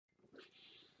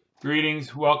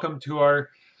Greetings. Welcome to our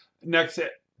next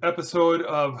episode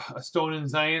of A Stone in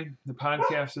Zion, the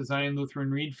podcast of Zion Lutheran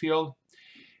Reedfield.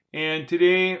 And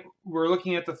today we're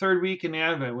looking at the third week in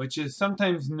Advent, which is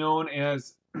sometimes known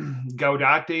as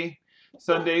Gaudete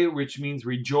Sunday, which means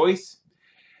rejoice.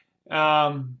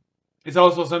 It's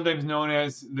also sometimes known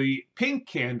as the Pink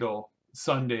Candle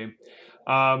Sunday.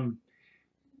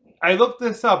 I looked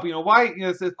this up. Why?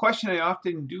 It's a question I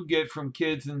often do get from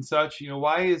kids and such.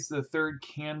 Why is the third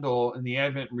candle in the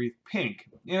Advent wreath pink?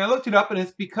 And I looked it up, and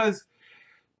it's because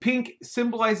pink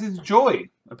symbolizes joy,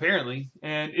 apparently,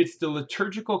 and it's the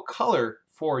liturgical color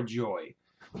for joy.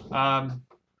 I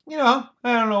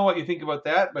don't know what you think about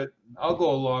that, but I'll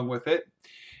go along with it.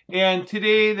 And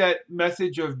today, that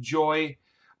message of joy,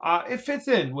 it fits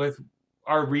in with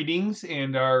our readings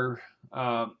and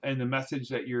the message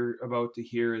that you're about to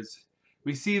hear is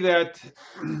we see that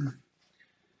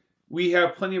we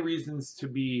have plenty of reasons to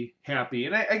be happy.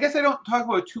 And I guess I don't talk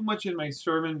about it too much in my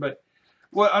sermon, but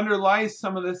what underlies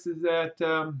some of this is that,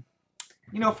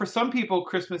 for some people,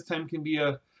 Christmas time can be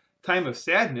a time of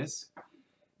sadness.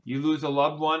 You lose a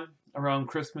loved one around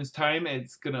Christmas time,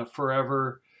 it's going to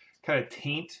forever kind of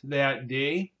taint that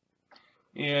day.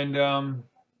 And,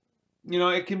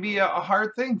 it can be a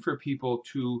hard thing for people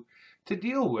to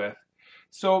deal with.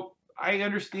 So I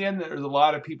understand that there's a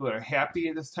lot of people that are happy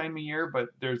at this time of year, but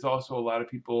there's also a lot of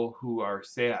people who are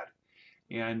sad.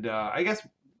 And I guess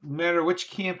no matter which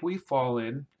camp we fall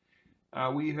in,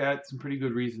 we've had some pretty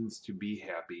good reasons to be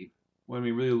happy when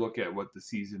we really look at what the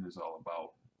season is all about.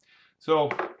 So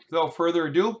without further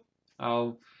ado,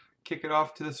 I'll kick it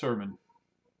off to the sermon.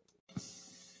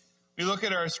 We look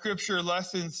at our scripture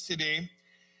lessons today.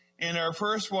 And our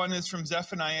first one is from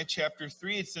Zephaniah chapter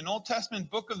 3. It's an Old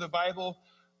Testament book of the Bible,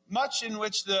 much in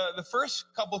which the first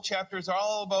couple chapters are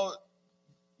all about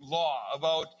law,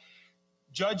 about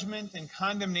judgment and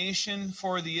condemnation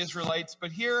for the Israelites.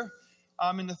 But here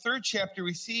in the third chapter,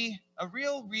 we see a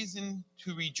real reason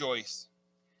to rejoice.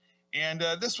 And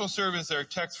this will serve as our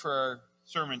text for our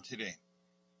sermon today.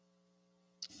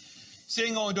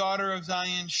 Sing, O daughter of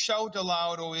Zion, shout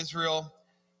aloud, O Israel.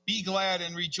 Be glad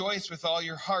and rejoice with all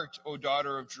your heart, O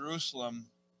daughter of Jerusalem.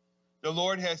 The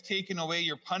Lord has taken away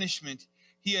your punishment.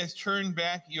 He has turned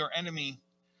back your enemy.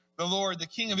 The Lord, the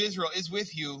King of Israel, is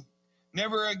with you.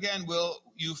 Never again will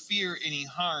you fear any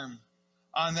harm.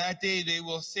 On that day they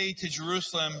will say to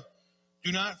Jerusalem,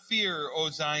 do not fear,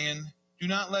 O Zion. Do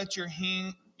not let your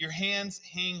hands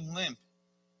hang limp.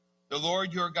 The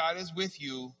Lord your God is with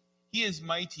you. He is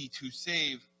mighty to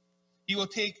save. He will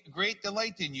take great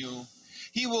delight in you.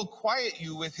 He will quiet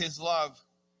you with his love.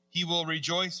 He will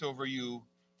rejoice over you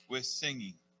with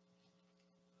singing.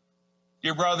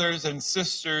 Dear brothers and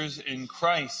sisters in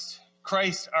Christ,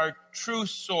 our true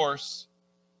source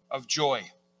of joy.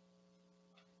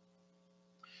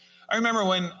 I remember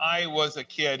when I was a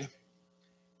kid,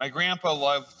 my grandpa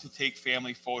loved to take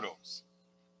family photos.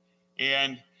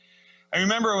 And I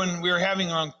remember when we were having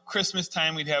around Christmas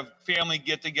time, we'd have family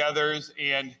get-togethers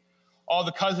and all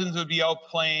the cousins would be out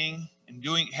playing and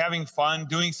having fun,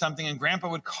 doing something, and Grandpa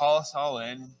would call us all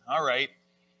in. All right.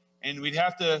 And we'd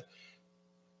have to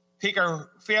take our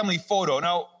family photo.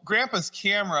 Now, Grandpa's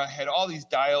camera had all these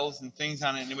dials and things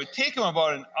on it, and it would take him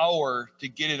about an hour to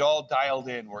get it all dialed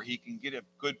in where he can get a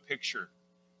good picture.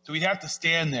 So we'd have to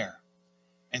stand there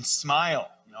and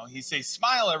smile. He'd say,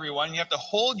 smile, everyone. You have to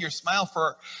hold your smile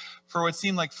for what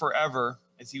seemed like forever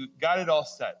as he got it all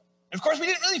set. And of course, we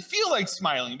didn't really feel like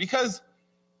smiling because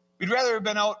we'd rather have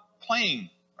been out playing,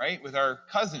 right, with our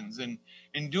cousins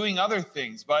and doing other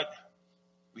things, but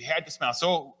we had to smile.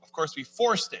 So, of course, we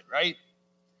forced it, right?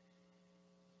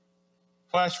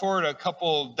 Flash forward a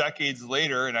couple decades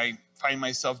later, and I find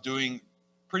myself doing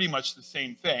pretty much the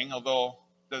same thing, although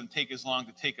it doesn't take as long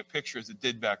to take a picture as it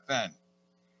did back then.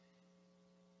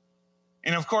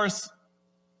 And, of course,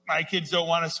 my kids don't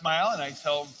want to smile, and I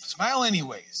tell them, smile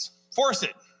anyways. Force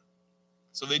it.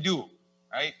 So they do,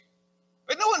 right?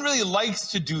 But no one really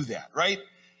likes to do that, right?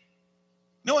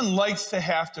 No one likes to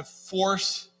have to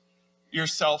force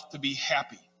yourself to be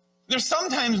happy. There's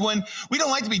sometimes when we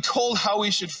don't like to be told how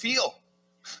we should feel.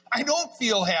 I don't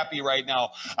feel happy right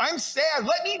now. I'm sad.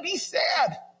 Let me be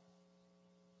sad.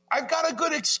 I've got a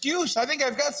good excuse. I think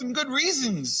I've got some good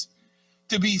reasons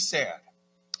to be sad.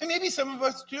 And maybe some of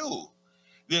us do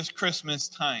this Christmas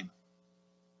time.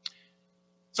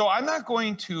 So I'm not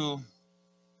going to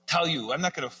tell you, I'm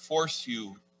not going to force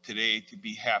you today to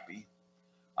be happy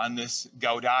on this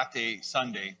Gaudete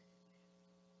Sunday.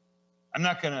 I'm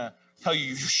not going to tell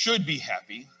you should be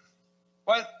happy.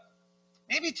 But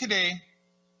maybe today,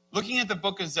 looking at the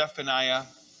book of Zephaniah,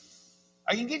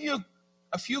 I can give you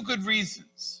a few good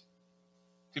reasons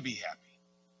to be happy.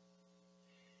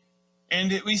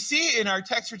 And we see in our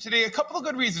text for today a couple of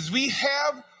good reasons. We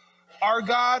have our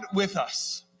God with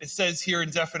us. It says here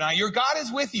in Zephaniah, your God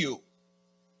is with you.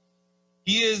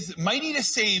 He is mighty to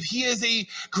save. He is a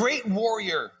great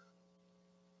warrior.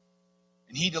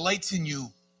 And he delights in you.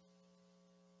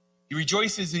 He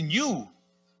rejoices in you.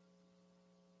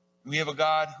 We have a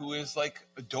God who is like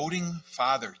a doting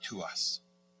father to us.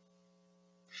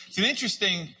 It's an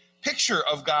interesting picture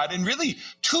of God, and really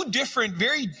two different,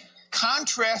 very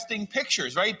contrasting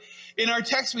pictures, right? In our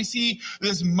text, we see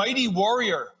this mighty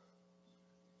warrior,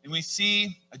 and we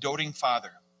see a doting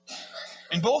father.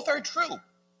 And both are true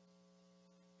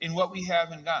in what we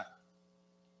have in God.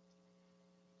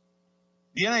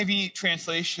 The NIV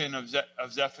translation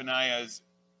of Zephaniah is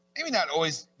maybe not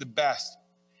always the best.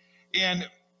 And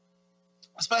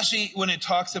especially when it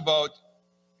talks about,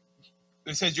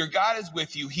 it says, your God is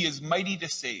with you. He is mighty to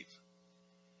save.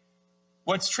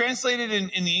 What's translated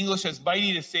in the English as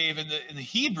mighty to save in the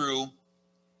Hebrew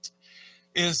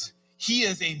is he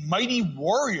is a mighty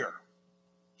warrior.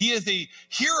 He is a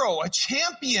hero, a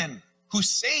champion who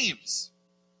saves.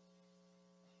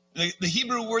 The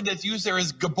Hebrew word that's used there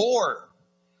is gabor,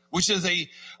 which is a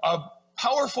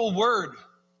powerful word.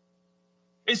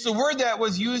 It's the word that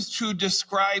was used to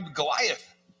describe Goliath.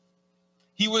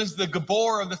 He was the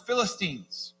gabor of the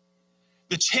Philistines,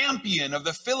 the champion of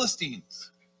the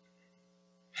Philistines.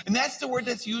 And that's the word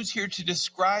that's used here to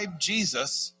describe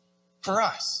Jesus for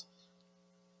us.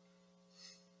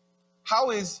 How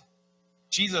is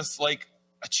Jesus like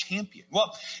a champion?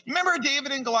 Well, you remember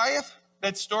David and Goliath,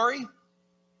 that story?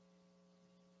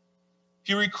 If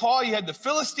you recall, you had the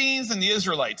Philistines and the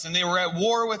Israelites, and they were at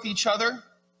war with each other.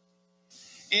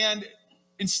 And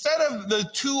instead of the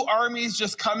two armies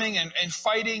just coming and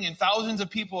fighting and thousands of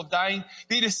people dying,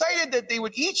 they decided that they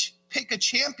would each pick a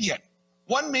champion,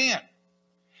 one man.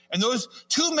 And those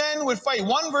two men would fight,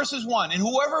 one versus one. And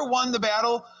whoever won the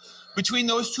battle between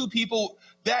those two people,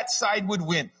 that side would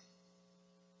win.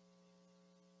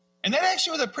 And that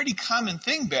actually was a pretty common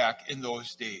thing back in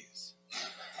those days.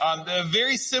 A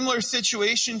very similar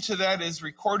situation to that is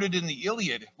recorded in the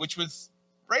Iliad, which was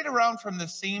right around from the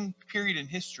same period in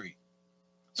history.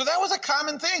 So that was a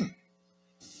common thing.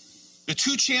 The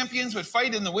two champions would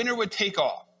fight and the winner would take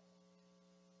all.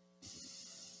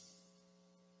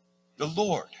 The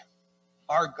Lord,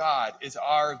 our God, is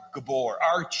our Gabor,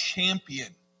 our champion.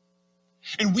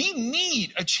 And we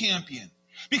need a champion,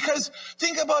 because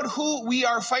think about who we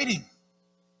are fighting.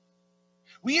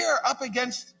 We are up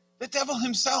against the devil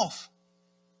himself.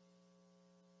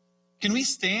 Can we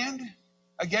stand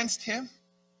against him?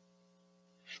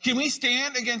 Can we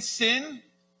stand against sin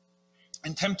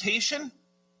and temptation?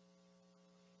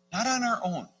 Not on our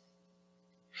own.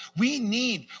 We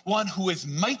need one who is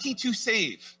mighty to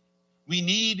save. We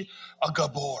need a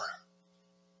Gabor.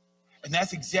 And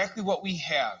that's exactly what we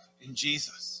have in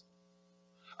Jesus.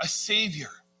 A Savior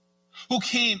who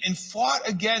came and fought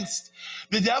against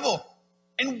the devil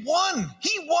and won.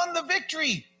 He won the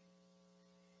victory.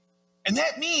 And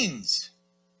that means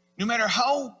no matter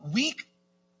how weak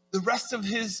the rest of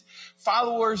his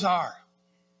followers are,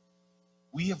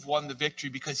 we have won the victory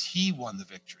because he won the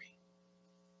victory.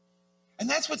 And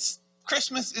that's what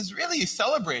Christmas is really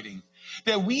celebrating,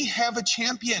 that we have a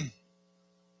champion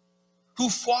who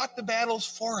fought the battles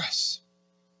for us.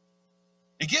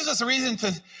 It gives us a reason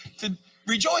to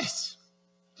rejoice,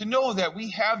 to know that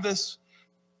we have this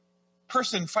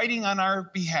person fighting on our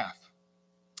behalf.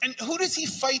 And who does he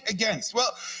fight against?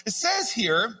 Well, it says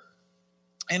here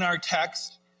in our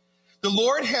text, the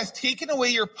Lord has taken away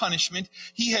your punishment.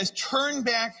 He has turned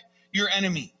back your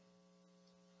enemy.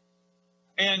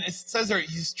 And it says there,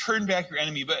 he's turned back your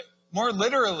enemy. But more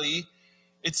literally,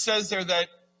 it says there that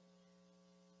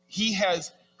he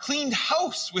has cleaned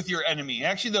house with your enemy.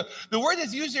 Actually, the word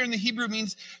that's used there in the Hebrew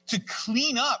means to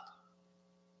clean up.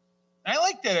 And I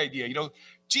like that idea. You know,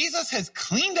 Jesus has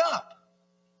cleaned up.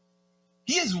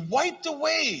 He has wiped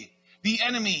away the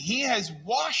enemy. He has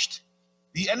washed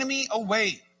the enemy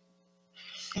away.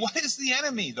 What is the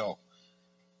enemy, though?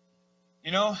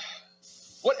 You know,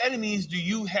 what enemies do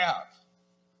you have?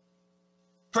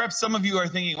 Perhaps some of you are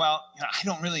thinking, well, you know, I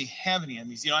don't really have any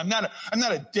enemies. You know, I'm not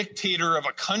a dictator of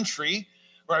a country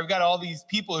where I've got all these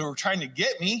people who are trying to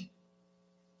get me.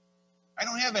 I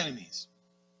don't have enemies.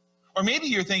 Or maybe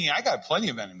you're thinking, I got plenty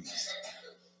of enemies.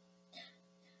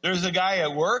 There's a guy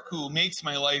at work who makes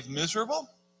my life miserable.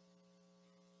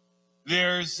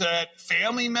 There's that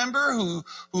family member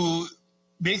who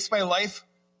makes my life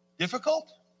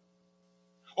difficult.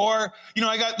 Or, you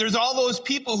know, there's all those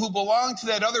people who belong to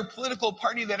that other political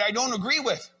party that I don't agree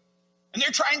with. And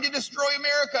they're trying to destroy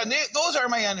America. And those are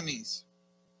my enemies.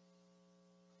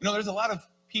 You know, there's a lot of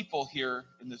people here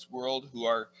in this world who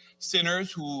are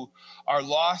sinners, who are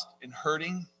lost and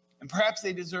hurting. And perhaps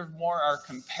they deserve more our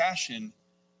compassion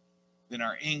than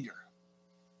our anger.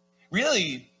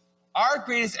 Really, our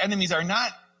greatest enemies are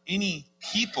not any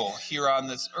people here on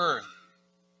this earth,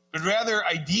 but rather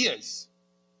ideas.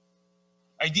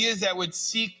 Ideas that would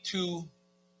seek to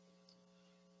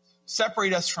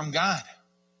separate us from God.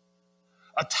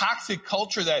 A toxic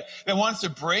culture that wants to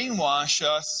brainwash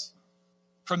us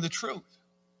from the truth.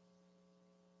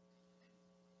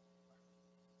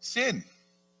 Sin,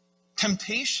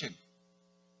 temptation.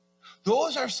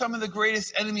 Those are some of the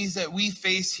greatest enemies that we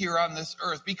face here on this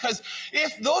earth. Because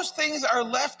if those things are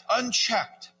left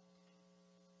unchecked,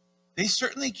 they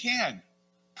certainly can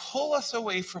pull us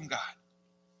away from God.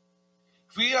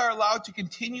 If we are allowed to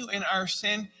continue in our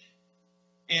sin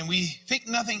and we think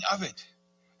nothing of it,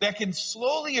 that can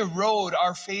slowly erode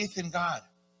our faith in God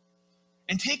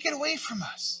and take it away from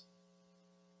us.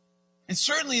 And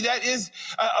certainly that is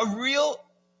a real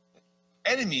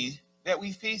enemy that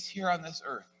we face here on this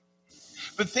earth.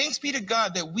 But thanks be to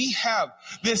God that we have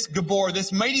this Gabor,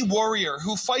 this mighty warrior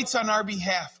who fights on our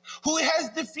behalf, who has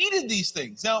defeated these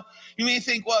things. Now, you may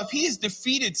think, well, if he has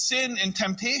defeated sin and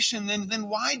temptation, then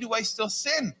why do I still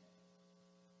sin?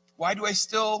 Why do I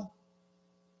still,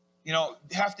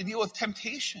 have to deal with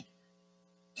temptation?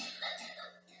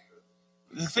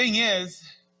 The thing is,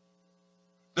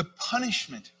 the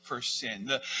punishment for sin,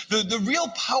 the real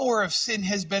power of sin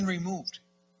has been removed.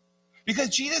 Because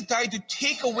Jesus died to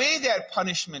take away that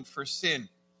punishment for sin.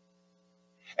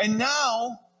 And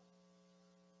now,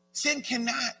 sin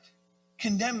cannot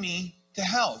condemn me to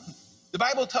hell. The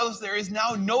Bible tells us there is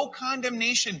now no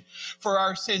condemnation for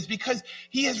our sins because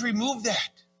he has removed that.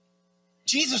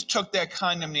 Jesus took that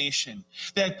condemnation,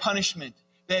 that punishment,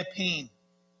 that pain.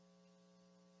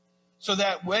 So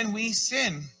that when we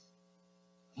sin,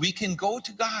 we can go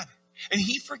to God and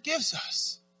he forgives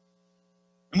us.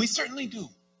 And we certainly do.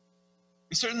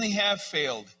 We certainly have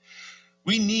failed.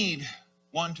 We need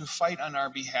one to fight on our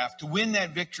behalf, to win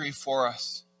that victory for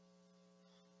us.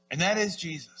 And that is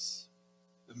Jesus,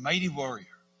 the mighty warrior.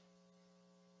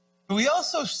 But we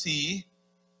also see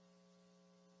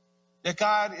that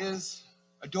God is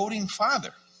a doting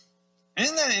father. And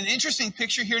isn't that an interesting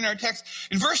picture here in our text?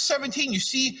 In verse 17, you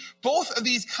see both of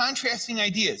these contrasting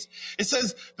ideas. It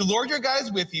says, the Lord your God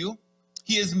is with you.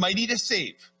 He is mighty to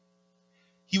save.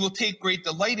 He will take great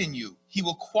delight in you. He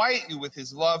will quiet you with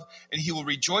his love, and he will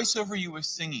rejoice over you with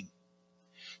singing.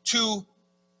 To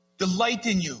delight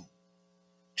in you,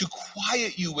 to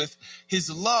quiet you with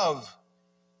his love,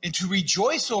 and to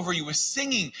rejoice over you with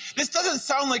singing. This doesn't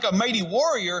sound like a mighty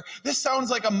warrior. This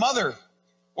sounds like a mother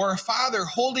or a father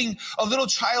holding a little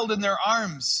child in their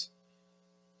arms,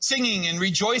 singing and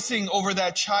rejoicing over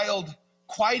that child,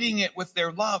 quieting it with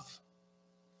their love.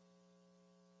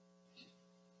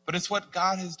 But it's what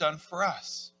God has done for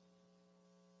us.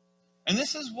 And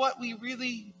this is what we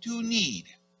really do need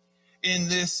in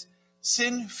this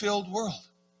sin-filled world.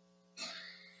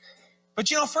 But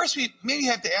first we maybe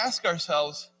have to ask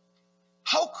ourselves,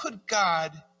 how could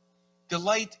God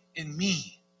delight in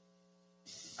me?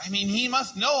 I mean, he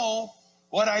must know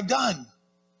what I've done.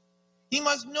 He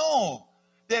must know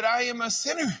that I am a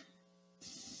sinner.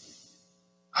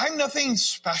 I'm nothing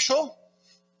special.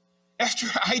 After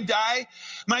I die,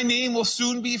 my name will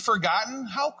soon be forgotten.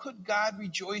 How could God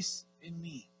rejoice in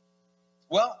me?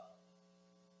 Well,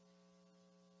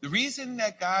 the reason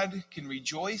that God can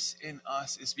rejoice in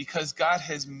us is because God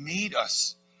has made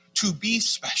us to be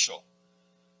special.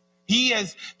 He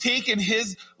has taken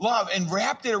his love and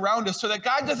wrapped it around us so that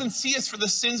God doesn't see us for the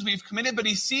sins we've committed, but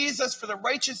he sees us for the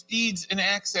righteous deeds and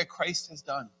acts that Christ has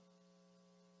done.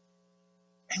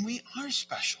 And we are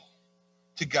special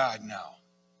to God now.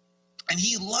 And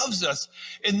he loves us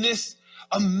in this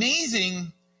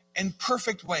amazing and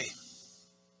perfect way.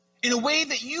 In a way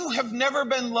that you have never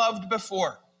been loved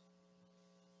before.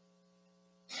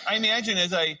 I imagine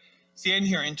as I stand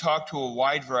here and talk to a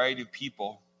wide variety of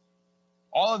people,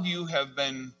 all of you have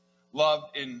been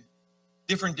loved in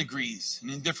different degrees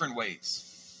and in different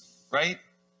ways, right?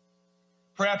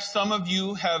 Perhaps some of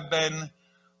you have been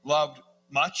loved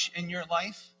much in your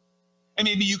life. And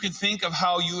maybe you can think of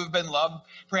how you have been loved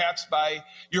perhaps by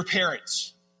your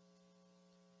parents.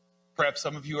 Perhaps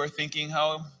some of you are thinking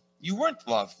how you weren't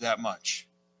loved that much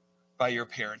by your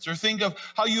parents. Or think of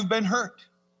how you've been hurt.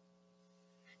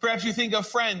 Perhaps you think of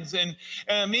friends and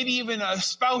maybe even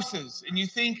spouses. And you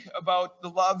think about the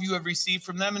love you have received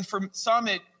from them. And for some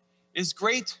it is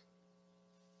great.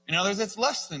 In others it's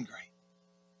less than great.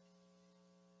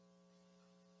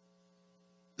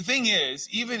 thing is,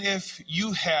 even if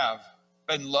you have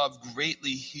been loved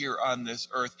greatly here on this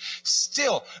earth,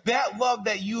 still, that love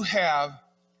that you have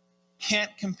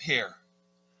can't compare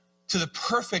to the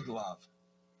perfect love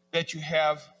that you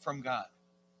have from God.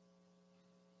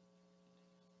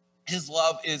 His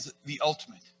love is the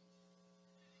ultimate.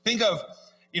 Think of,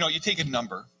 you take a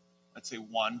number, let's say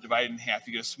 1, divide it in half,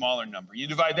 you get a smaller number. You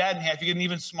divide that in half, you get an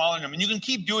even smaller number. And you can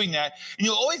keep doing that, and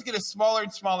you'll always get a smaller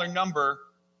and smaller number,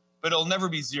 but it'll never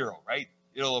be 0, right?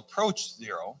 It'll approach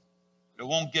 0, but it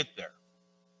won't get there.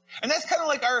 And that's kind of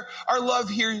like our love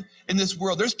here in this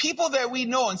world. There's people that we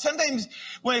know, and sometimes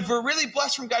if we're really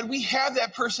blessed from God, we have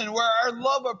that person where our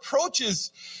love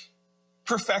approaches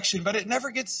perfection, but it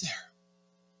never gets there.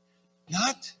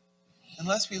 Not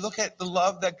unless we look at the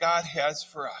love that God has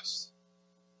for us.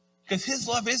 Because his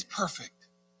love is perfect.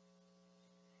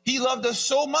 He loved us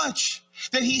so much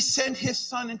that he sent his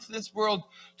son into this world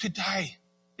to die,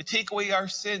 to take away our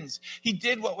sins. He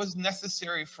did what was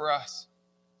necessary for us.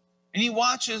 And he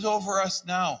watches over us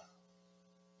now,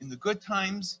 in the good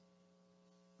times,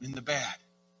 in the bad.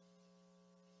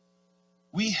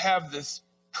 We have this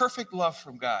perfect love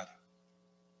from God.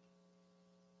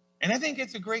 And I think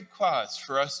it's a great cause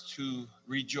for us to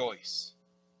rejoice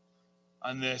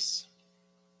on this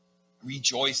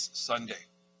Rejoice Sunday.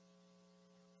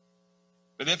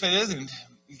 But if it isn't,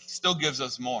 he still gives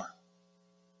us more.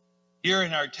 Here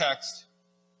in our text,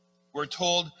 we're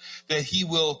told that he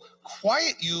will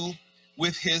quiet you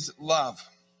with his love.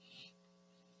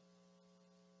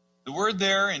 The word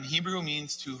there in Hebrew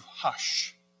means to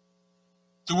hush.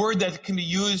 It's a word that can be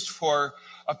used for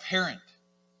a parent.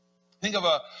 Think of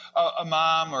a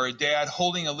mom or a dad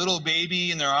holding a little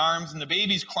baby in their arms, and the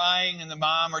baby's crying, and the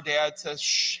mom or dad says,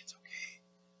 "Shh, it's okay.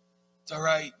 It's all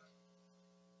right.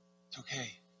 It's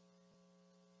okay."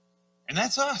 And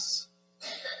that's us.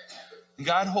 And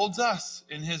God holds us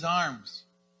in his arms.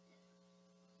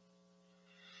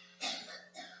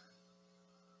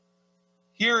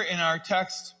 Here in our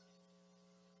text,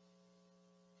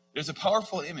 there's a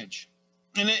powerful image.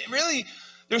 And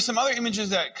there's some other images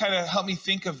that kind of help me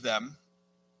think of them.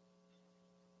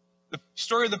 The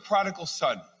story of the prodigal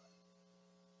son.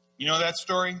 You know that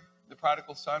story, the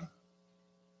prodigal son?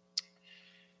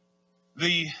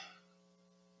 The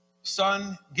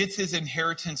son gets his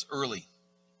inheritance early.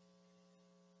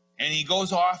 And he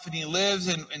goes off and he lives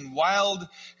in wild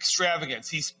extravagance.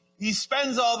 He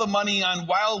spends all the money on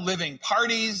wild living,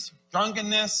 parties,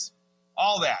 drunkenness,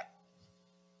 all that.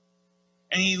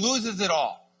 And he loses it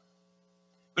all.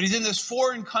 But he's in this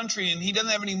foreign country and he doesn't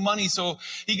have any money, so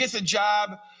he gets a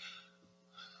job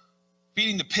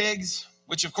feeding the pigs,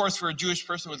 which of course for a Jewish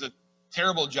person was a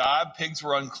terrible job. Pigs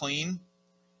were unclean.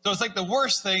 So it's like the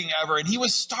worst thing ever. And he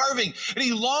was starving and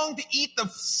he longed to eat the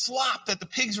slop that the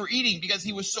pigs were eating because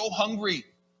he was so hungry.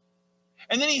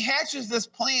 And then he hatches this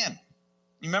plan.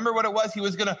 You remember what it was? He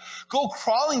was going to go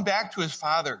crawling back to his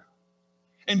father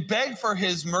and beg for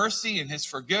his mercy and his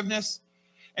forgiveness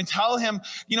and tell him,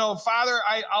 Father,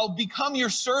 I'll become your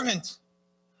servant.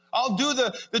 I'll do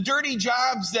the dirty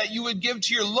jobs that you would give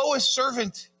to your lowest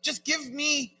servant. Just give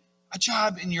me a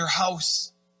job in your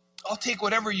house. I'll take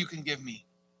whatever you can give me.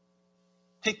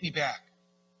 Take me back.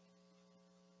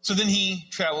 So then he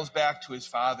travels back to his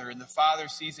father, and the father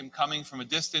sees him coming from a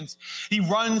distance. He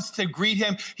runs to greet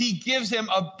him. He gives him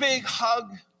a big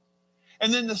hug.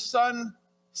 And then the son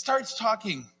starts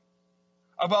talking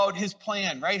about his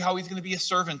plan, right? How he's going to be a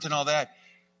servant and all that.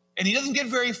 And he doesn't get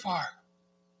very far.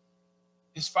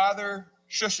 His father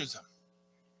shushes him,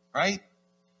 right?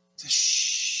 He says,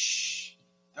 "Shh,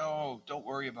 no, don't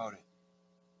worry about it.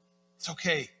 It's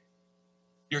okay.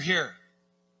 You're here.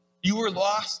 You were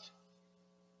lost,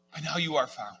 but now you are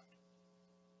found."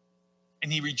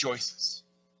 And he rejoices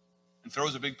and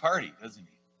throws a big party, doesn't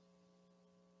he?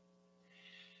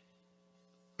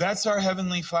 That's our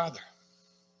Heavenly Father.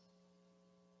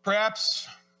 Perhaps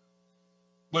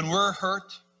when we're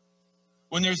hurt,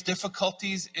 when there's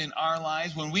difficulties in our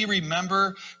lives, when we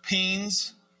remember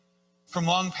pains from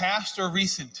long past or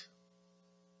recent,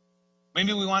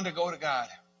 maybe we want to go to God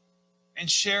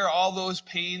and share all those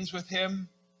pains with him.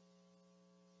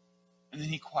 And then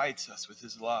he quiets us with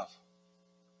his love.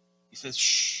 He says,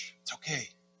 "Shh, it's okay.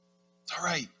 It's all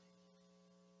right.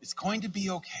 It's going to be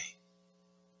okay.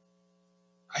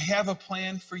 I have a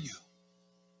plan for you.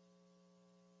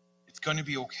 It's going to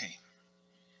be okay."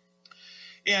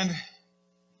 And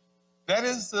that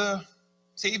is the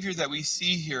Savior that we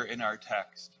see here in our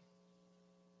text.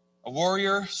 A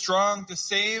warrior strong to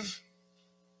save,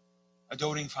 a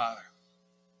doting father.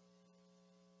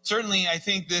 Certainly, I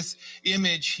think this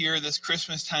image here, this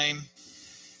Christmas time,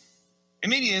 it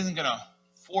maybe isn't going to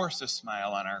force a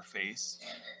smile on our face,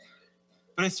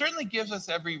 but it certainly gives us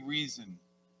every reason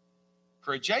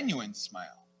for a genuine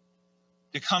smile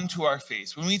to come to our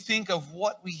face when we think of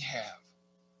what we have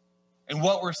and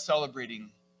what we're celebrating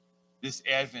this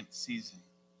Advent season.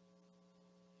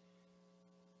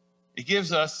 It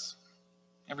gives us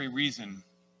every reason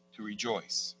to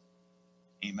rejoice.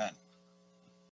 Amen.